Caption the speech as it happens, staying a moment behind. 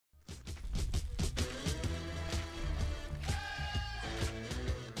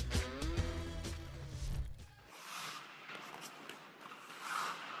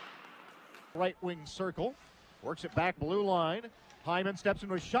right wing circle. Works it back blue line. Hyman steps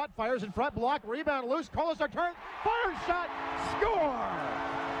into a shot, fires in front, block, rebound loose. Kolasar turn, fires shot, score!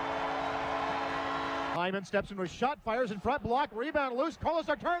 Hyman steps into a shot, fires in front, block, rebound loose.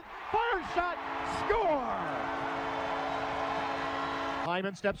 Kolasar turn, fires shot, score!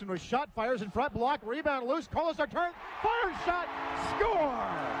 Hyman steps into a shot, fires in front, block, rebound loose. Kolasar turn, fires shot, score!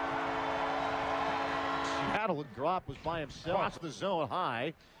 Seattle and Gropp was by himself. Across the zone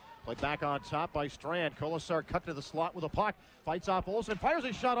high. Played back on top by Strand. Kolasar cut to the slot with a puck. Fights off Olsen. Fires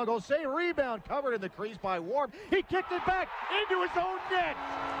a shot on goal. Say rebound covered in the crease by Warm. He kicked it back into his own net.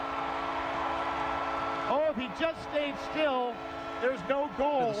 Oh, if he just stayed still, there's no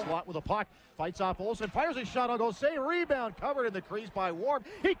goal. To the slot with a puck. Fights off Olsen. Fires a shot on goal. Say rebound covered in the crease by Warm.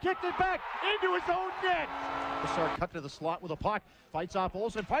 He kicked it back into his own net. Kolasar cut to the slot with a puck. Fights off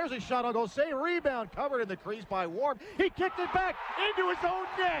Olsen. Fires a shot on goal. Say rebound covered in the crease by Warm. He kicked it back into his own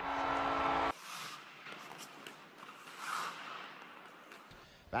net.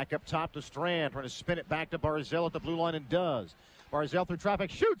 Back up top to Strand, trying to spin it back to Barzell at the blue line, and does. Barzell through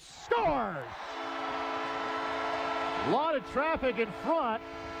traffic, shoots, scores! A lot of traffic in front,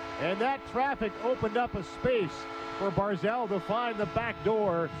 and that traffic opened up a space for Barzell to find the back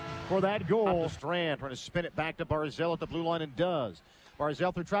door for that goal. Strand trying to spin it back to Barzell at the blue line, and does.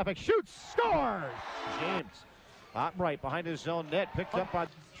 Barzell through traffic, shoots, scores! James out right behind his own net, picked up by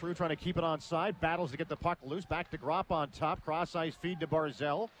True, trying to keep it onside, battles to get the puck loose, back to Gropp on top, cross-ice feed to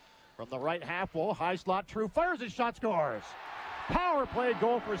Barzell. From the right half wall, high slot, True fires his shot, scores! Power play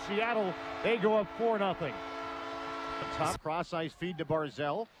goal for Seattle, they go up 4-0. On top, cross-ice feed to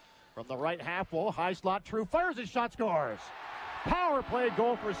Barzell. From the right half wall, high slot, True fires his shot, scores! Power play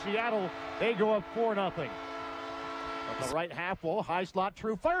goal for Seattle, they go up 4-0. From the right half wall, high slot,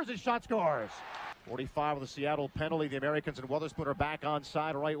 True fires his shot, scores! 45 with the Seattle penalty. The Americans and Weatherspoon are back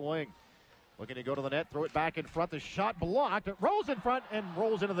onside right wing. Looking to go to the net, throw it back in front. The shot blocked. It rolls in front and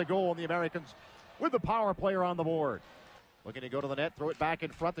rolls into the goal. And the Americans with the power player on the board. Looking to go to the net, throw it back in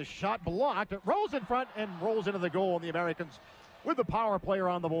front. The shot blocked. It rolls in front and rolls into the goal. And the Americans with the power player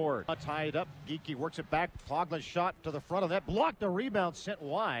on the board. Tied up. Geekie works it back. Coghlan's shot to the front of that. Blocked the rebound, sent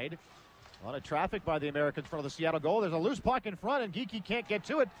wide. A lot of traffic by the Americans in front of the Seattle goal. There's a loose puck in front, and Geekie can't get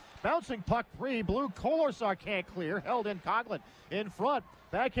to it. Bouncing puck free. Blue Kolasar can't clear. Held in Coghlan in front.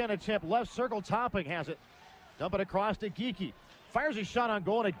 Backhand attempt. Left circle. Topping has it. Dump it across to Geekie. Fires his shot on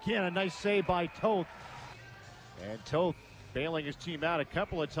goal, and again a nice save by Toth. And Toth bailing his team out a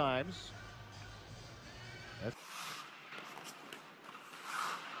couple of times.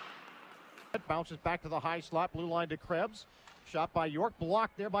 It bounces back to the high slot. Blue line to Krebs. Shot by York,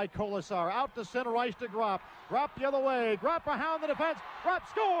 blocked there by Kolasar. Out to center ice to Gropp. Gropp the other way. Gropp behind the defense. Gropp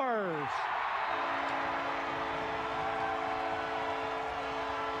scores!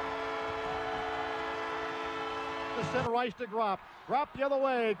 To center ice to Gropp. Gropp the other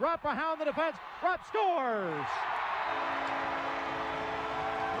way. Gropp behind the defense. Gropp scores!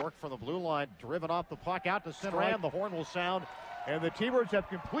 York from the blue line, driven off the puck out to center. And the horn will sound, and the T-Birds have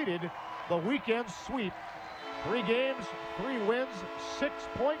completed the weekend sweep. 3 games, 3 wins, 6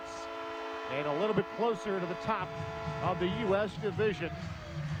 points, and a little bit closer to the top of the U.S. division.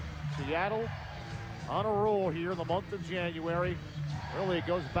 Seattle on a roll here in the month of January. Really, it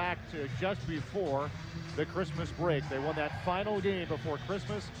goes back to just before the Christmas break. They won that final game before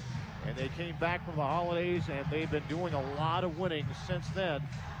Christmas, and they came back from the holidays, and they've been doing a lot of winning since then.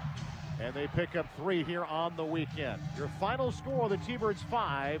 And they pick up 3 here on the weekend. Your final score, the T-Birds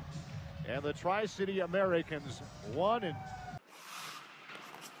 5, and the Tri-City Americans 1. And